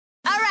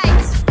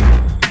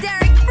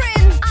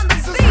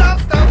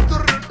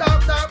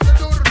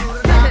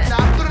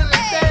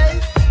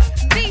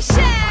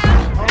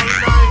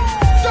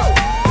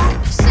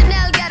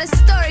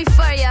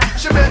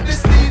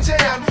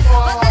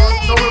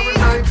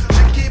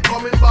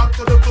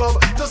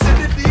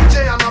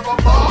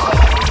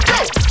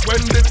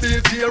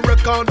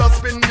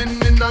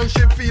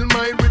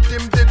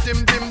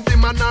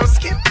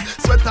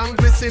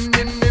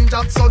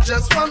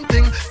just one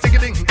thing.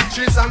 Sing-a-ding,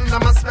 she's under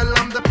my spell,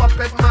 I'm the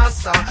puppet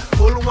master.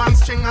 Pull one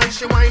string and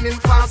she whining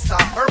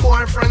faster. Her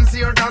boyfriend's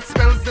here, that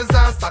spells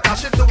disaster.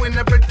 Cause she doing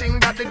everything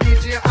that the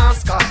DJ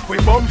ask her. We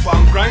bump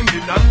and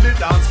grinding on the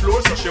dance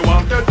floor, so she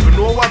wanted to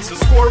know what's the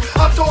score.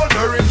 I told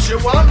her if she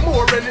want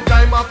more,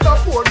 anytime after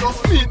 4,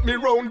 just meet me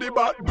round the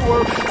back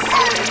door.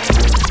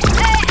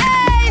 Hey,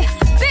 hey,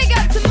 big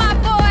up to my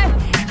boy,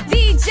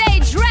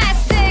 DJ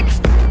Drastic,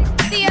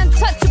 the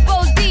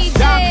untouchable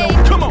DJ.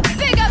 Come on.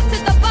 Big up to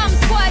the Bum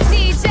Squad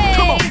DJs.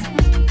 Come on.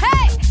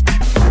 Hey,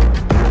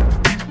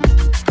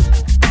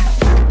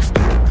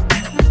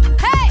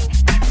 hey,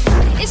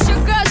 it's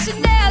your girl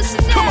Chanel.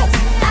 Come on.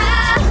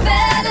 I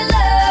fell in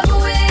love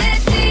with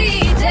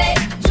DJ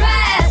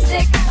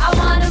Drastic. I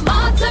want him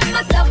all to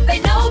myself,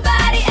 ain't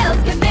nobody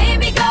else can make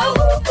me go.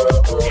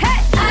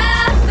 Hey, I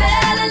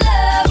fell in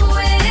love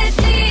with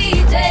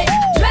DJ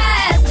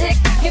Drastic.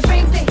 He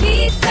brings the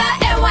heat to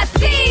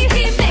NYC.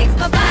 He makes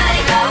my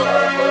body go.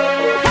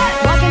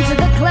 Walk into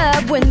the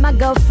club with my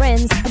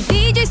girlfriends. The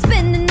DJ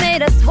spinning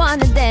made us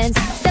wanna dance.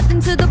 Stepped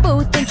into the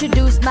booth,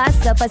 introduced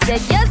myself. I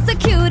said, yes, so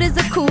cute, is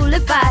it cool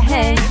if I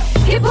hang?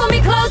 He pulled me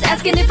close,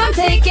 asking if I'm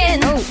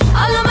taking.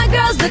 All of my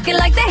girls looking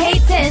like they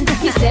hating.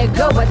 He said,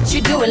 girl, what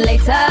you doing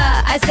later?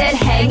 I said,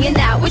 hanging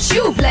out with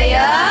you, player.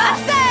 I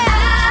said,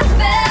 I